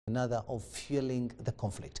another of fueling the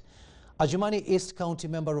conflict. Adjumani East County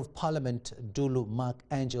Member of Parliament Dulu Mark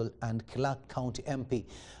Angel and Clark County MP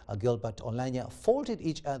Gilbert Olanya faulted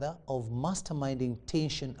each other of masterminding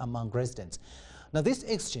tension among residents. Now, this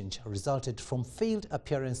exchange resulted from failed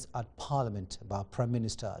appearance at Parliament by Prime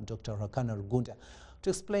Minister Dr. Rakana Rugunda to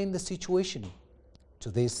explain the situation. To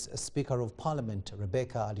this, Speaker of Parliament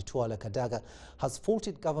Rebecca Alituala Kadaga has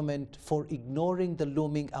faulted government for ignoring the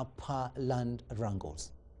looming Apaa land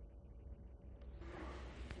wrangles.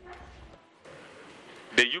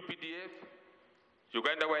 The UPDF,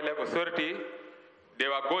 Uganda Wildlife Authority, they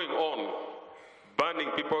were going on burning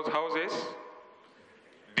people's houses,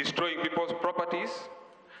 destroying people's properties,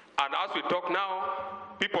 and as we talk now,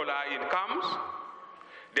 people are in camps.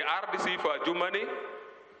 The RDC for Adjumani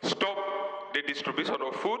stopped the distribution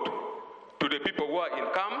of food to the people who are in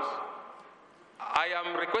camps. I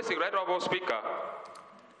am requesting Right Honourable Speaker.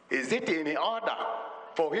 Is it in order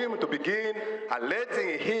for him to begin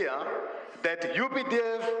alleging here that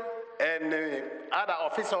UPDF and other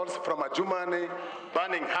officials from Adjumani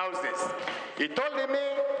burning houses? He told me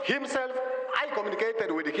himself, I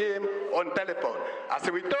communicated with him on telephone. As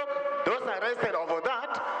we talk, those arrested over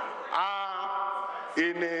that are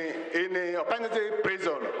in Opanjiji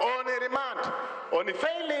prison on a remand. On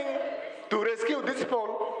failing to rescue these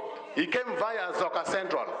people, he came via Zoka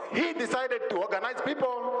Central. He decided to organize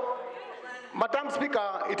people. Madam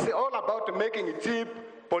Speaker, it's all about making cheap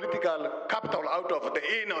political capital out of the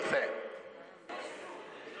innocent.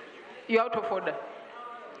 You're out of order.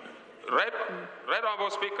 Right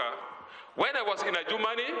Honourable Speaker, when I was in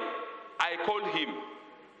Adjumani, I called him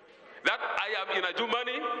that I am in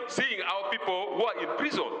Adjumani seeing our people who are in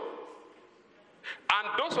prison. And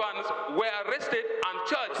those ones were arrested and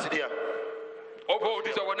charged of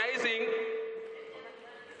disorganizing.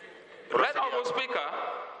 Right Honourable Speaker,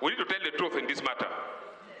 we need to tell the truth in this matter.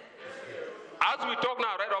 As we talk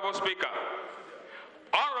now, Right Honourable Speaker,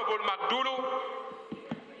 Honourable Magdulu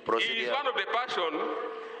is one of the person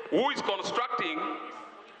who is constructing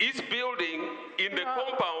his building in the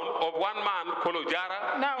compound of one man called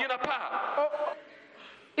Ojara in Apaa. Oh,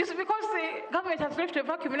 it's because the government has left a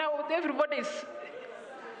vacuum now. Everybody's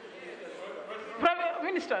Prime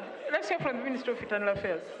Minister. Let's hear from the Minister of Internal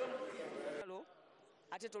Affairs.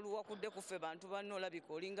 Ate toluwakudde ku ffe bantu banno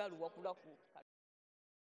olabika olinga luwakulaku